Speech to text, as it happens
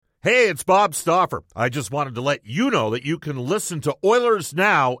Hey, it's Bob Stauffer. I just wanted to let you know that you can listen to Oilers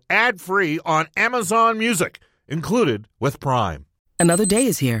Now ad-free on Amazon Music, included with Prime. Another day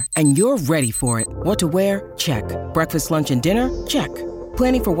is here, and you're ready for it. What to wear? Check. Breakfast, lunch, and dinner? Check.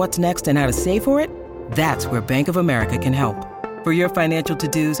 Planning for what's next and how to save for it? That's where Bank of America can help. For your financial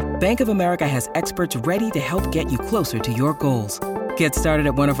to-dos, Bank of America has experts ready to help get you closer to your goals. Get started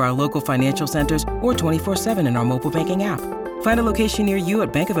at one of our local financial centers or 24/7 in our mobile banking app. Find a location near you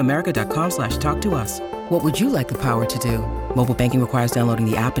at bankofamerica.com/talktous. What would you like the power to do? Mobile banking requires downloading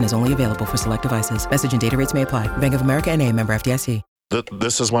the app and is only available for select devices. Message and data rates may apply. Bank of America N.A., member FDIC.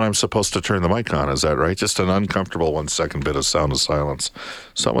 This is when I'm supposed to turn the mic on, is that right? Just an uncomfortable 1 second bit of sound of silence.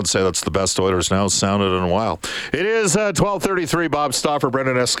 Some would say that's the best Oilers Now sounded in a while. It is 12:33. Bob Stauffer,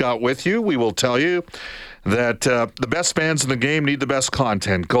 Brendan Escott with you. We will tell you that the best fans in the game need the best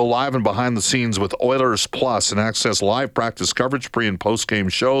content. Go live and behind the scenes with Oilers Plus and access live practice coverage, pre- and post-game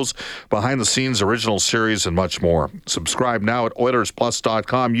shows, behind-the-scenes original series, and much more. Subscribe now at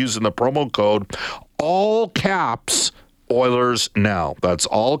OilersPlus.com using the promo code all caps Oilers Now. That's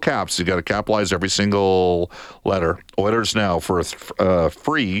all caps. You got to capitalize every single letter. Oilers Now for a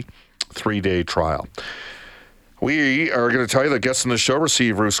free 3-day trial. We are going to tell you that guests on the show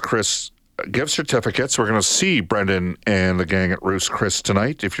receive Ruth's Chris gift certificates. We're going to see Brendan and the gang at Ruth's Chris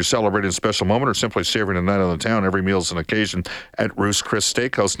tonight. If you're celebrating a special moment or simply savoring a night on the town, every meal is an occasion at Ruth's Chris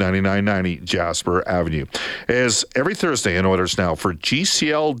Steakhouse, 9990 Jasper Avenue. As every Thursday in Oilers Now for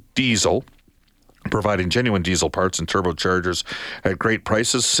GCL Diesel, providing genuine diesel parts and turbochargers at great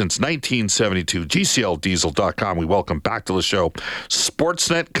prices since 1972. GCLDiesel.com. We welcome back to the show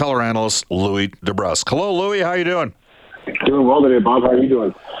Sportsnet color analyst Louis DeBrusk. Hello, Louis. How you doing? Doing well today, Bob. How are you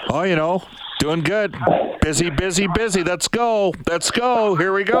doing? Oh, doing good. Busy. Let's go.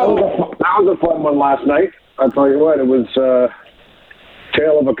 Here we go. That was a fun one last night. I'll tell you what, it was a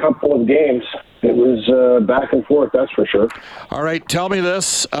tale of a couple of games. It was back and forth, that's for sure. All right, tell me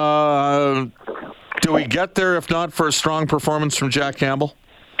this. Do we get there if not for a strong performance from Jack Campbell?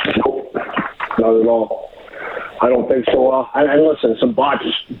 Nope, not at all. I don't think so. And listen, some botched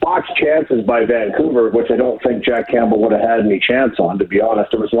chances by Vancouver, which I don't think Jack Campbell would have had any chance on, to be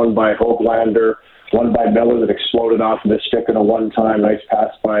honest. There was one by Hoglander, one by Miller that exploded off of his stick in a one-time nice pass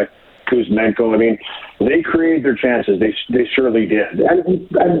by Kuzmenko. I mean, they created their chances. They surely did.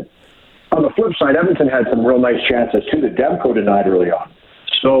 And on the flip side, Edmonton had some real nice chances, too, that Demko denied early on.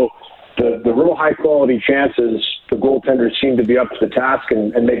 So the real high-quality chances, the goaltenders seemed to be up to the task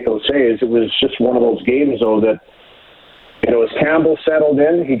and make those saves. It was just one of those games, though, that, as Campbell settled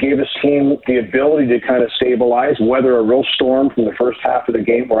in, he gave his team the ability to kind of stabilize, weather a real storm from the first half of the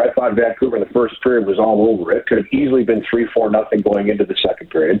game, where I thought Vancouver in the first period was all over it. Could have easily been 3-4-0 going into the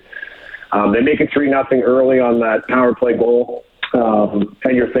second period. They make it 3-0 early on that power play goal.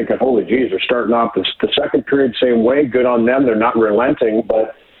 And you're thinking, holy geez, they're starting off the second period same way. Good on them. They're not relenting.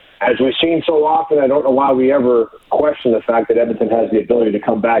 But as we've seen so often, I don't know why we ever question the fact that Edmonton has the ability to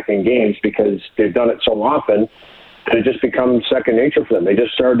come back in games, because they've done it so often that it just becomes second nature for them. They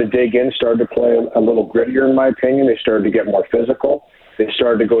just started to dig in, started to play a little grittier, in my opinion. They started to get more physical. They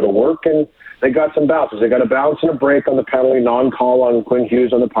started to go to work, and they got some bounces. They got a bounce and a break on the penalty, non-call on Quinn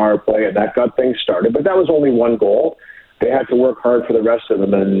Hughes on the power play, and that got things started. But that was only one goal. They had to work hard for the rest of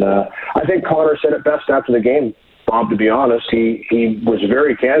them. And I think Connor said it best after the game, Bob, to be honest. He was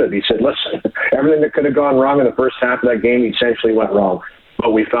very candid. He said, listen, everything that could have gone wrong in the first half of that game essentially went wrong.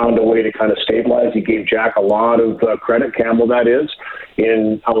 But we found a way to kind of stabilize. He gave Jack a lot of credit, Campbell that is,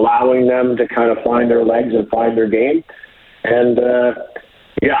 in allowing them to kind of find their legs and find their game. And,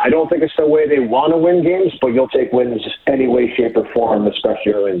 I don't think it's the way they want to win games, but you'll take wins any way, shape, or form,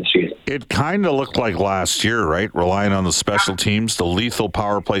 especially early in the season. It kind of looked like last year, right? Relying on the special teams, the lethal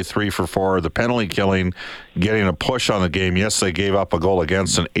power play 3-for-4, the penalty killing, getting a push on the game. Yes, they gave up a goal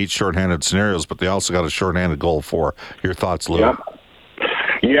against in 8 shorthanded scenarios, but they also got a shorthanded goal for. Your thoughts, Lou? Yep.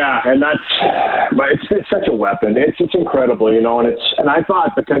 Yeah, and it's such a weapon. It's incredible, and I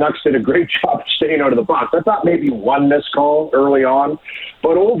thought the Canucks did a great job staying out of the box. I thought maybe one missed call early on,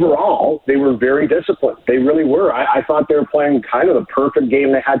 but overall they were very disciplined. They really were. I thought they were playing kind of the perfect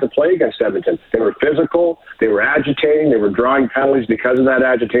game they had to play against Edmonton. They were physical, they were agitating, they were drawing penalties because of that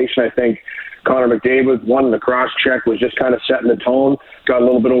agitation. I think Connor McDavid, one, the cross-check was just kind of setting the tone, got a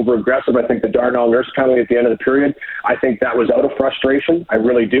little bit over-aggressive. I think the Darnell Nurse penalty at the end of the period, I think that was out of frustration. I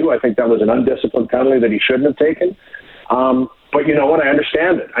really do. I think that was an undisciplined penalty that he shouldn't have taken. But you know what? I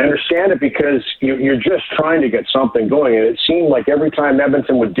understand it. I understand it because you're just trying to get something going. And it seemed like every time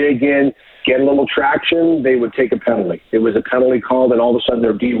Edmonton would dig in, get a little traction, they would take a penalty. It was a penalty called, and all of a sudden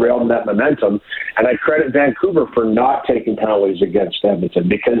they're derailing that momentum. And I credit Vancouver for not taking penalties against Edmonton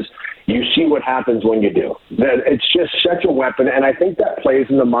because you see what happens when you do. It's just such a weapon, and I think that plays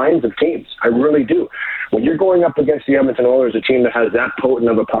in the minds of teams. I really do. When you're going up against the Edmonton Oilers, a team that has that potent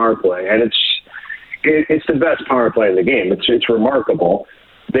of a power play, and it's the best power play in the game. It's remarkable.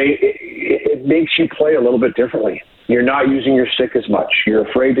 It makes you play a little bit differently. You're not using your stick as much. You're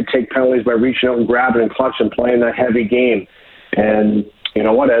afraid to take penalties by reaching out and grabbing and clutch and playing that heavy game. And you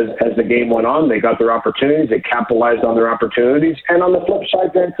know what? As the game went on, they got their opportunities. They capitalized on their opportunities. And on the flip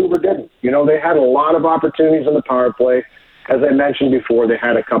side, Vancouver didn't. You know, they had a lot of opportunities on the power play. As I mentioned before, they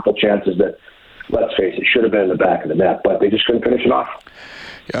had a couple chances that, let's face it, should have been in the back of the net, but they just couldn't finish it off.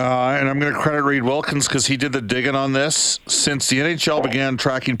 And I'm going to credit Reed Wilkins because he did the digging on this. Since the NHL began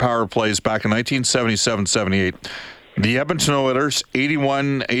tracking power plays back in 1977-78, the Edmonton Oilers,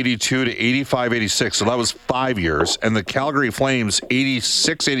 81-82 to 85-86, so that was 5 years, and the Calgary Flames,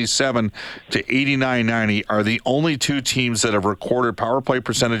 86-87 to 89-90, are the only two teams that have recorded power play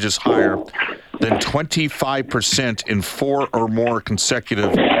percentages higher than 25% in 4 or more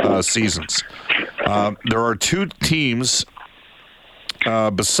consecutive seasons. There are two teams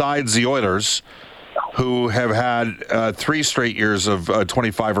besides the Oilers who have had 3 straight years of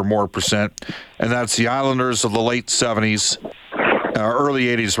 25 or more percent, and that's the Islanders of the late 70s, early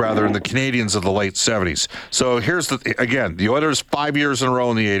 80s rather, and the Canadians of the late 70s. So here's the Oilers 5 years in a row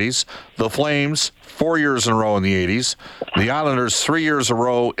in the 80s, the Flames 4 years in a row in the 80s, the Islanders 3 years in a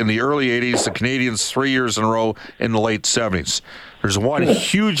row in the early 80s, the Canadians 3 years in a row in the late 70s. There's one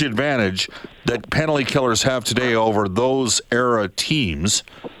huge advantage that penalty killers have today over those era teams: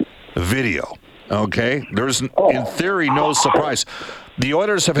 video. Okay? There's, in theory, no surprise. The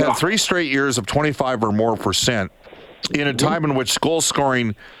Oilers have had 3 straight years of 25 or more percent in a time in which goal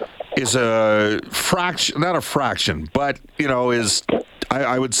scoring is a fraction, not a fraction, but, you know, is,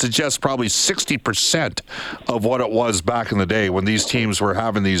 I would suggest, probably 60% of what it was back in the day when these teams were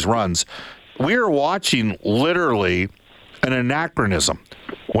having these runs. We are watching literally an anachronism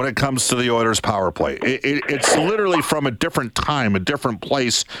when it comes to the Oilers' power play. It's literally from a different time, a different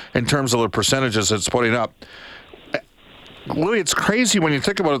place in terms of the percentages it's putting up. Louis, it's crazy when you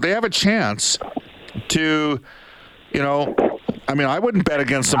think about it. They have a chance to, you know, I mean, I wouldn't bet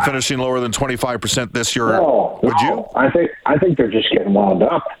against them finishing lower than 25% this year. Would you? I think they're just getting wound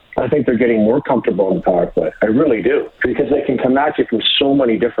up. I think they're getting more comfortable in the power play. I really do, because they can come at you from so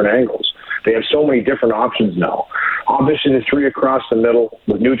many different angles. They have so many different options now. Obviously, the 3 across the middle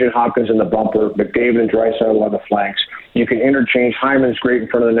with Nugent Hopkins in the bumper, McDavid and Draisaitl on the flanks. You can interchange. Hyman's great in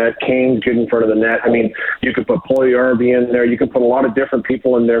front of the net. Kane's good in front of the net. I mean, you could put Puljujärvi in there. You can put a lot of different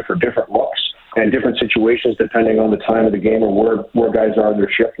people in there for different looks and different situations depending on the time of the game or where guys are in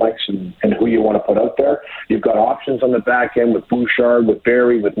their shift lengths and who you want to put out there. You've got options on the back end with Bouchard, with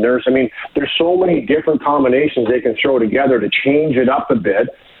Barry, with Nurse. I mean, there's so many different combinations they can throw together to change it up a bit,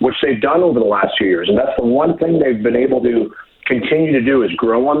 which they've done over the last few years. And that's the one thing they've been able to continue to do is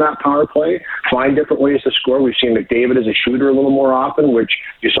grow on that power play, find different ways to score. We've seen McDavid as a shooter a little more often, which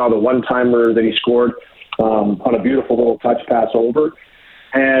you saw the one-timer that he scored on a beautiful little touch pass over.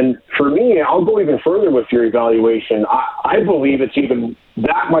 And for me, I'll go even further with your evaluation. I believe it's even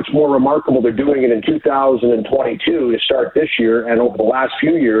that much more remarkable they're doing it in 2022 to start this year and over the last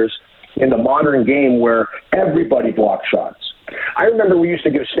few years in the modern game where everybody blocks shots. I remember we used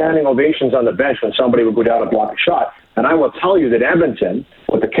to give standing ovations on the bench when somebody would go down and block a shot. And I will tell you that Edmonton,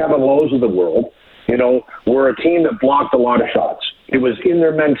 with the Kevin Lowe's of the world, you know, were a team that blocked a lot of shots. It was in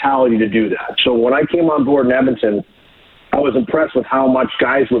their mentality to do that. So when I came on board in Edmonton, I was impressed with how much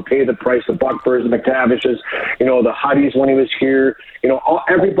guys would pay the price, the Buckfors, the McTavishes, you know, the Huddies when he was here. You know,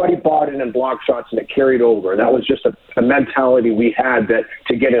 everybody bought in and blocked shots, and it carried over. And that was just a mentality we had that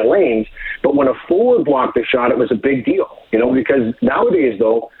to get in lanes. But when a forward blocked a shot, it was a big deal, you know, because nowadays,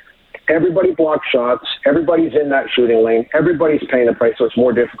 though, everybody blocks shots. Everybody's in that shooting lane. Everybody's paying the price, so it's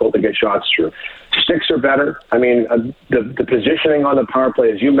more difficult to get shots through. Sticks are better. I mean, the positioning on the power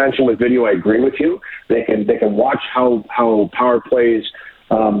play, as you mentioned with video, I agree with you. They can watch how power plays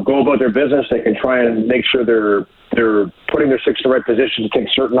go about their business. They can try and make sure they're putting their sticks in the right position to take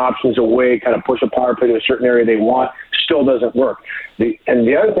certain options away, kind of push a power play to a certain area they want. Still doesn't work. And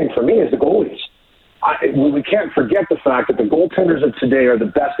the other thing for me is the goalies. We can't forget the fact that the goaltenders of today are the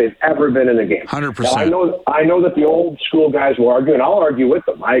best they've ever been in the game. 100%. Now, I know that the old school guys will argue, and I'll argue with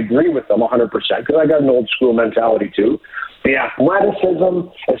them. I agree with them 100% because I got an old school mentality too. the athleticism,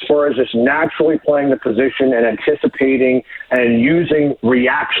 as far as just naturally playing the position and anticipating and using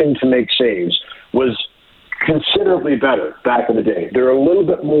reaction to make saves, was considerably better back in the day. They're a little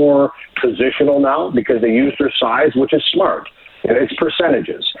bit more positional now because they use their size, which is smart. And it's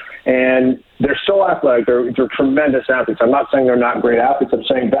percentages. And they're still athletic. They're tremendous athletes. I'm not saying they're not great athletes. I'm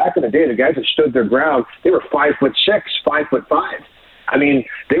saying back in the day, the guys that stood their ground, they were 5'6", 5'5". I mean,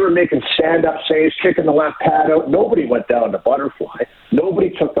 they were making stand-up saves, kicking the left pad out. Nobody went down to butterfly.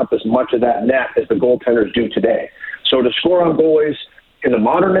 Nobody took up as much of that net as the goaltenders do today. So to score on goalies in the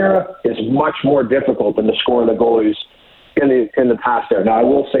modern era is much more difficult than to score on the goalies in the past era. Now, I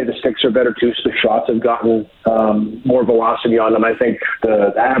will say the sticks are better too, so the shots have gotten more velocity on them. I think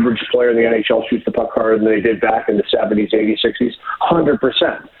the average player in the NHL shoots the puck harder than they did back in the 70s, 80s, 60s,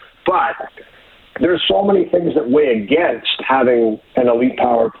 100%. But there's so many things that weigh against having an elite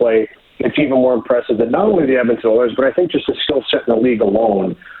power play. It's even more impressive than not only the Edmonton Oilers, but I think just the skill set in the league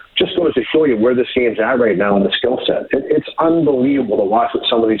alone just goes to show you where this game's at right now in the skill set. It's unbelievable to watch what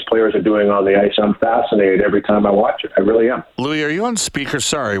some of these players are doing on the ice. I'm fascinated every time I watch it. I really am. Louis, are you on speaker?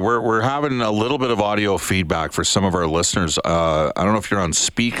 Sorry, we're having a little bit of audio feedback for some of our listeners. I don't know if you're on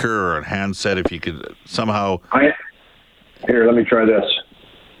speaker or on handset, if you could somehow... Here, let me try this.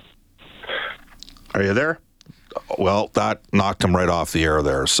 Are you there? Well, that knocked him right off the air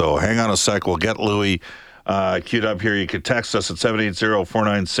there. So hang on a sec. We'll get Louis queued up here. You can text us at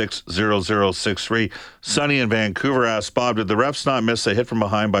 780-496-0063. Sonny in Vancouver asked, Bob, did the refs not miss a hit from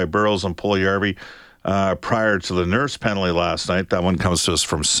behind by Burroughs and Puljujarvi prior to the Nurse penalty last night? That one comes to us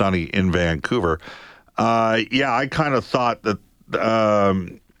from Sonny in Vancouver. Yeah, I kind of thought that,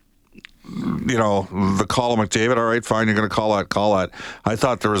 the call of McDavid, all right, fine, you're going to call that. I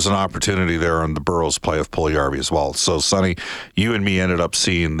thought there was an opportunity there on the Burroughs play of Puljujarvi as well. So, Sonny, you and me ended up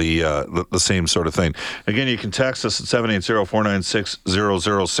seeing the same sort of thing. Again, you can text us at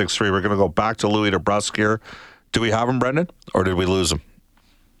 780-496-0063. We're going to go back to Louis DeBrusk here. Do we have him, Brendan, or did we lose him?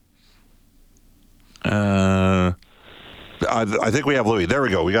 I think we have Louis. There we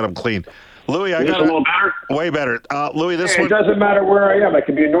go. We got him clean. Louis, I got a little better. Way better. Louis, this one. It doesn't matter where I am. I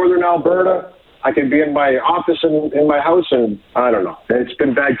could be in northern Alberta. I could be in my office in my house, and I don't know. It's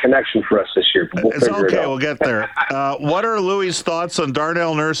been bad connection for us this year. But it's okay. We'll get there. What are Louis' thoughts on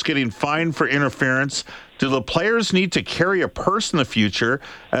Darnell Nurse getting fined for interference? Do the players need to carry a purse in the future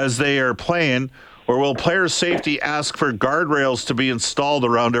as they are playing, or will player safety ask for guardrails to be installed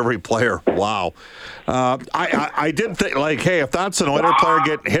around every player? Wow. I did think, hey, if that's an Oilers player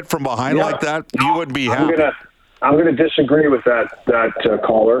getting hit from behind like that, you wouldn't be happy. I'm going to disagree with that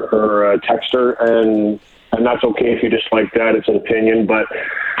caller or texter, and that's okay if you dislike that. It's an opinion, but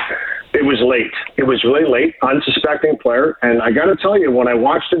it was late. It was really late, unsuspecting player, and I got to tell you, when I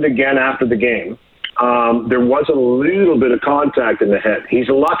watched it again after the game, there was a little bit of contact in the head. He's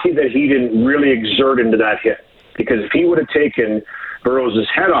lucky that he didn't really exert into that hit, because if he would have taken Burroughs'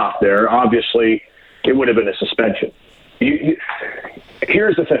 head off there, obviously it would have been a suspension.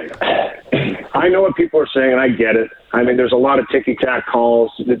 Here's the thing. I know what people are saying, and I get it. I mean, there's a lot of ticky-tack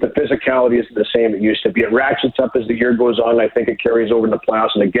calls. The physicality isn't the same it used to be. It ratchets up as the year goes on. I think it carries over in the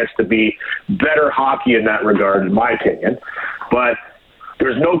playoffs, and it gets to be better hockey in that regard, in my opinion. But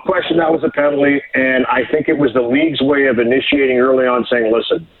there's no question that was a penalty, and I think it was the league's way of initiating early on, saying,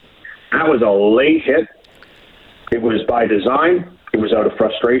 listen, that was a late hit. It was by design. It was out of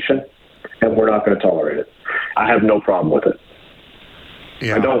frustration, and we're not going to tolerate it. I have no problem with it.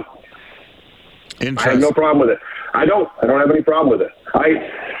 Yeah. I don't. I have no problem with it. I don't have any problem with it.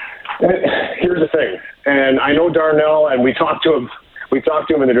 Here's the thing, and I know Darnell, and we talked to him in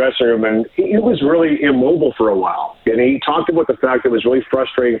the dressing room, and he was really immobile for a while. And he talked about the fact that it was really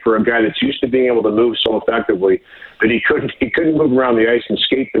frustrating for a guy that's used to being able to move so effectively that he couldn't move around the ice and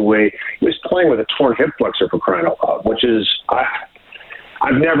skate the way he was playing with a torn hip flexor, for crying out loud, which is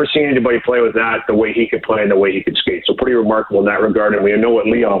I've never seen anybody play with that the way he could play and the way he could skate. So pretty remarkable in that regard. And we know what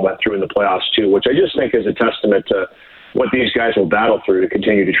Leon went through in the playoffs too, which I just think is a testament to what these guys will battle through to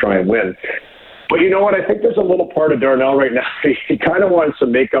continue to try and win. But you know what? I think there's a little part of Darnell right now. He kind of wants to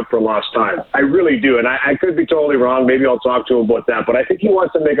make up for lost time. I really do. And I could be totally wrong. Maybe I'll talk to him about that. But I think he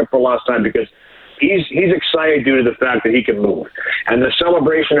wants to make up for lost time because he's excited due to the fact that he can move. And the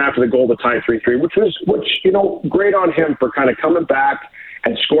celebration after the goal to tie 3-3, which great on him for kind of coming back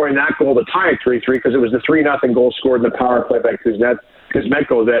and scoring that goal to tie 3-3, because it was the 3-0 goal scored in the power play by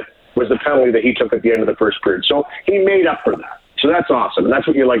Kuzmenko that was the penalty that he took at the end of the first period. So he made up for that. So that's awesome, and that's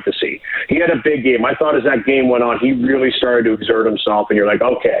what you like to see. He had a big game. I thought as that game went on, he really started to exert himself, and you're like,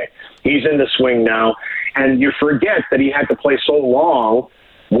 okay, he's in the swing now. And you forget that he had to play so long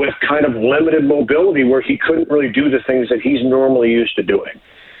with kind of limited mobility where he couldn't really do the things that he's normally used to doing.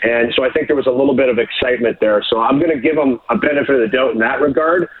 And so I think there was a little bit of excitement there. So I'm going to give him a benefit of the doubt in that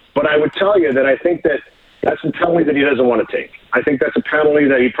regard. But I would tell you that I think that that's a penalty that he doesn't want to take. I think that's a penalty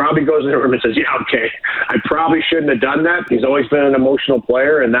that he probably goes in the room and says, yeah, okay, I probably shouldn't have done that. He's always been an emotional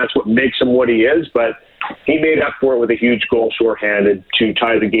player, and that's what makes him what he is. But he made up for it with a huge goal shorthanded to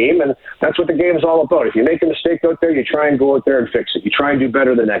tie the game, and that's what the game is all about. If you make a mistake out there, you try and go out there and fix it. You try and do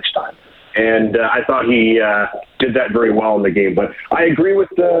better the next time. And I thought he did that very well in the game. But I agree with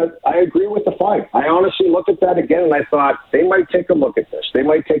the fight. I honestly looked at that again, and I thought they might take a look at this. They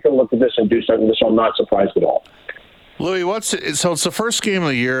might take a look at this and do something. So I'm not surprised at all. Louis, so it's the first game of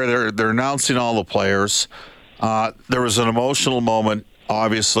the year. They're announcing all the players. There was an emotional moment.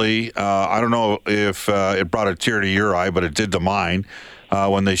 Obviously, I don't know if it brought a tear to your eye, but it did to mine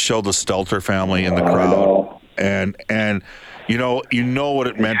when they showed the Stelter family in the crowd, and you know what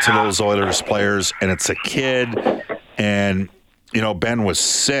it meant to those Oilers players, and it's a kid, and Ben was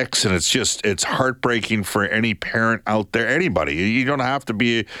 6, and it's heartbreaking for any parent out there, anybody. You don't have to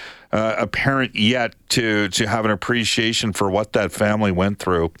be a parent yet to have an appreciation for what that family went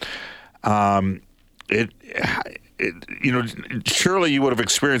through. Surely you would have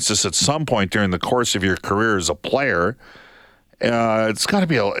experienced this at some point during the course of your career as a player. It's got to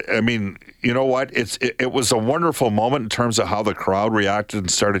be. You know what? It was a wonderful moment in terms of how the crowd reacted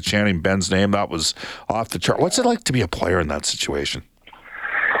and started chanting Ben's name. That was off the chart. What's it like to be a player in that situation?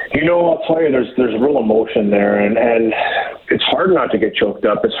 I'll tell you, there's real emotion there, and it's hard not to get choked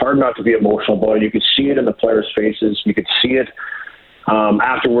up. It's hard not to be emotional, but you could see it in the players' faces. You could see it.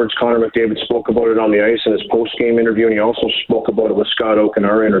 Afterwards, Connor McDavid spoke about it on the ice in his post-game interview, and he also spoke about it with Scott Oak in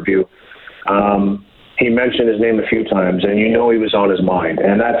our interview. He mentioned his name a few times, and he was on his mind.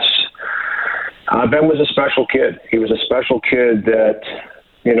 And that's Ben was a special kid. He was a special kid that,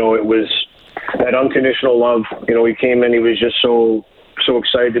 it was that unconditional love. He came in, he was just so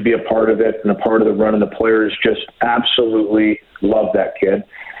excited to be a part of it and a part of the run, and the players just absolutely loved that kid.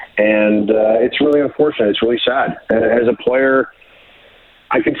 And it's really unfortunate. It's really sad. And as a player,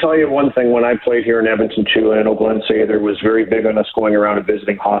 I can tell you one thing. When I played here in Edmonton, too, and I know Glenn Sather was very big on us going around and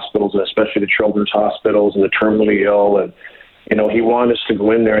visiting hospitals, and especially the children's hospitals and the terminally ill. And, he wanted us to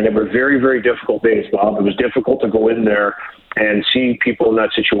go in there. And they were very, very difficult days, Bob. It was difficult to go in there and see people in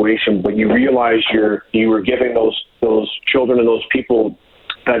that situation. But you realize you were giving those children and those people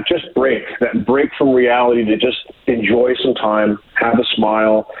that break from reality to just enjoy some time, have a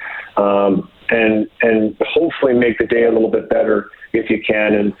smile, and hopefully make the day a little bit better if you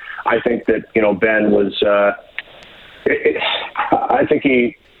can. And I think that, Ben was, I think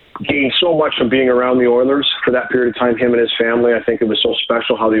he gained so much from being around the Oilers for that period of time, him and his family. I think it was so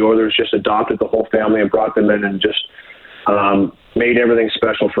special how the Oilers just adopted the whole family and brought them in and just made everything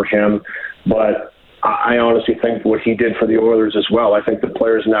special for him. But I honestly think what he did for the Oilers as well, I think the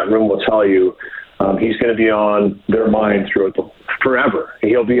players in that room will tell you he's going to be on their mind forever.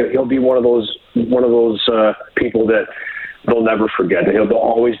 He'll be one of those people that they'll never forget. They'll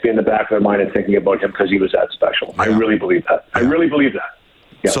always be in the back of their mind and thinking about him because he was that special. Yeah. I really believe that. Yeah. I really believe that.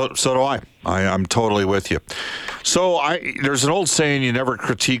 Yeah. So do I. I'm totally with you. So there's an old saying, you never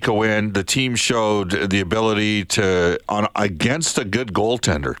critique a win. The team showed the ability against a good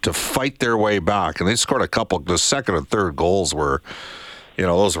goaltender to fight their way back. And they scored a couple. The second and third goals were,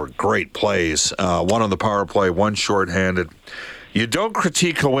 those were great plays. One on the power play, one shorthanded. You don't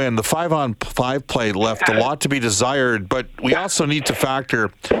critique a win. The 5-on-5 play left a lot to be desired, but we also need to factor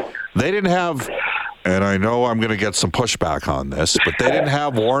they didn't have, and I know I'm going to get some pushback on this, but they didn't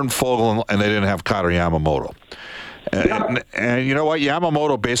have Warren Foegele and they didn't have Kailer Yamamoto. And you know what?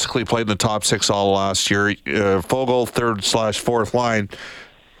 Yamamoto basically played in the top 6 all last year. Foegele, 3rd/4th line.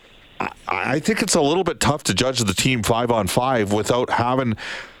 I think it's a little bit tough to judge the team 5-on-5 without having...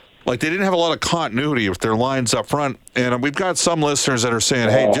 they didn't have a lot of continuity with their lines up front. And we've got some listeners that are saying,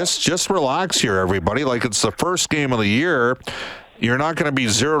 hey, just relax here, everybody. It's the first game of the year. You're not going to be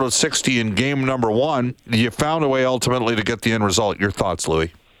 0-60 in game number 1. You found a way ultimately to get the end result. Your thoughts,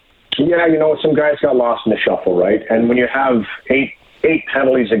 Louis? Yeah, some guys got lost in the shuffle, right? And when you have eight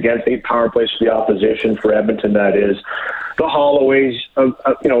penalties against 8 power plays for the opposition, for Edmonton, that is, the Holloways,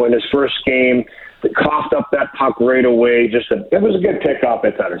 in his first game, coughed up that puck right away. It was a good pick-up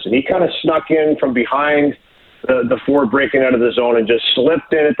at Pettersson. He kind of snuck in from behind the forward breaking out of the zone and just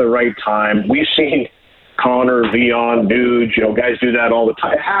slipped in at the right time. We've seen Connor, Vion, Nuge, guys do that all the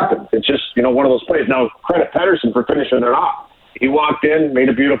time. It happens. It's just, one of those plays. Now, credit Pettersson for finishing it off. He walked in, made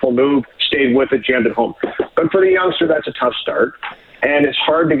a beautiful move, stayed with it, jammed it home. But for the youngster, that's a tough start. And it's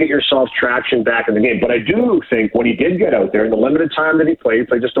hard to get yourself traction back in the game. But I do think when he did get out there, in the limited time that he played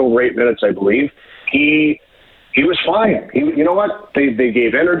just over 8 minutes, I believe, he was fine. You know what? They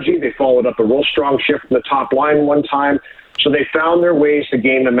gave energy. They followed up a real strong shift from the top line one time. So they found their ways to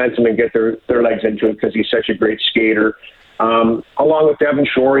gain momentum and get their legs into it because he's such a great skater. Along with Devin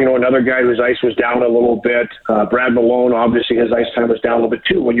Shore, another guy whose ice was down a little bit. Brad Malone, obviously his ice time was down a little bit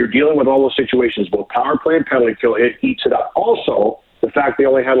too. When you're dealing with all those situations, both power play and penalty kill, it eats it up. Also, the fact they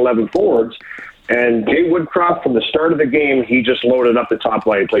only had 11 forwards. And Jay Woodcroft, from the start of the game, he just loaded up the top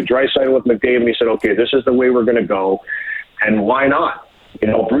line. He played Draisaitl with McDavid, and he said, okay, this is the way we're going to go. And why not?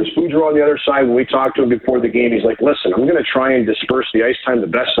 Bruce Boudreau on the other side, when we talked to him before the game, he's like, listen, I'm going to try and disperse the ice time the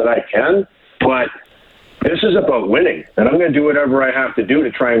best that I can, but this is about winning, and I'm going to do whatever I have to do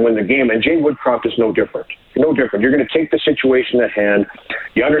to try and win the game. And Jay Woodcroft is no different. No different. You're going to take the situation at hand.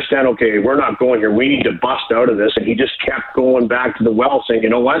 You understand, okay, we're not going here. We need to bust out of this. And he just kept going back to the well saying, you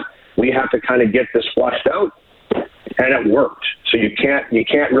know what? We have to kind of get this flushed out. And it worked. So you can't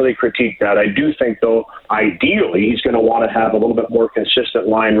really critique that. I do think, though, ideally, he's going to want to have a little bit more consistent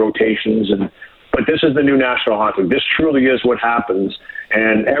line rotations. But this is the new National Hockey League. This truly is what happens.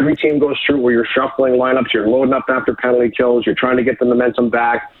 And every team goes through where you're shuffling lineups, you're loading up after penalty kills, you're trying to get the momentum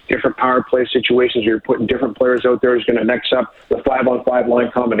back, different power play situations, you're putting different players out there who's going to mix up the 5-on-5 line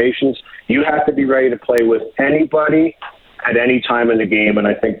combinations. You have to be ready to play with anybody at any time in the game, and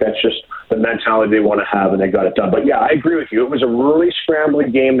I think that's just the mentality they want to have, and they got it done. But, yeah, I agree with you. It was a really scrambly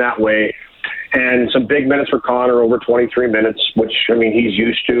game that way, and some big minutes for Connor, over 23 minutes, which, he's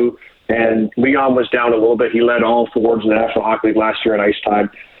used to. And Leon was down a little bit. He led all forwards in the National Hockey League last year in ice time.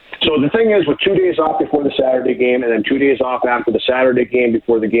 So the thing is, with 2 days off before the Saturday game and then 2 days off after the Saturday game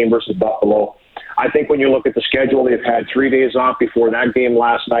before the game versus Buffalo, I think when you look at the schedule, they've had 3 days off before that game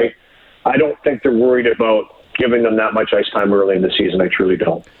last night. I don't think they're worried about giving them that much ice time early in the season. I truly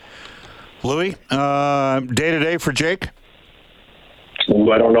don't. Louis, day-to-day for Jake?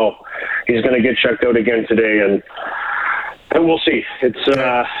 I don't know. He's going to get checked out again today, and we'll see.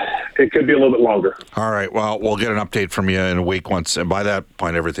 It could be a little bit longer. All right. Well, we'll get an update from you in a week once, and by that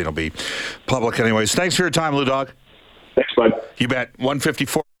point, everything will be public anyways. Thanks for your time, Lou Dog. Thanks, bud. You bet.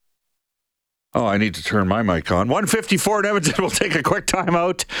 154. Oh, I need to turn my mic on. 154 in Edmonton. We'll take a quick time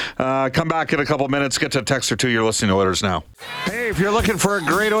out. Come back in a couple minutes. Get to a text or two. You're listening to Oilers Now. Hey, if you're looking for a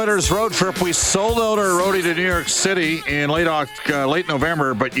great Oilers road trip, we sold out our roadie to New York City in late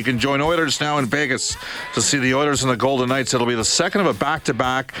November, but you can join Oilers Now in Vegas to see the Oilers and the Golden Knights. It'll be the second of a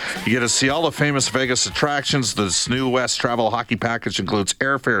back-to-back. You get to see all the famous Vegas attractions. This new West Travel Hockey Package includes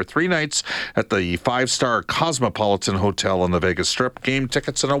airfare 3 nights at the 5-star Cosmopolitan Hotel on the Vegas Strip, game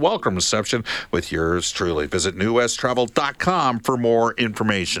tickets, and a welcome reception with yours truly. Visit newwesttravel.com for more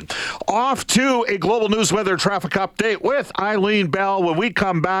information. Off to a global news weather traffic update with Eileen Bell. When we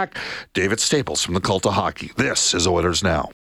come back, David Staples from the Cult of Hockey. This is Oilers Now.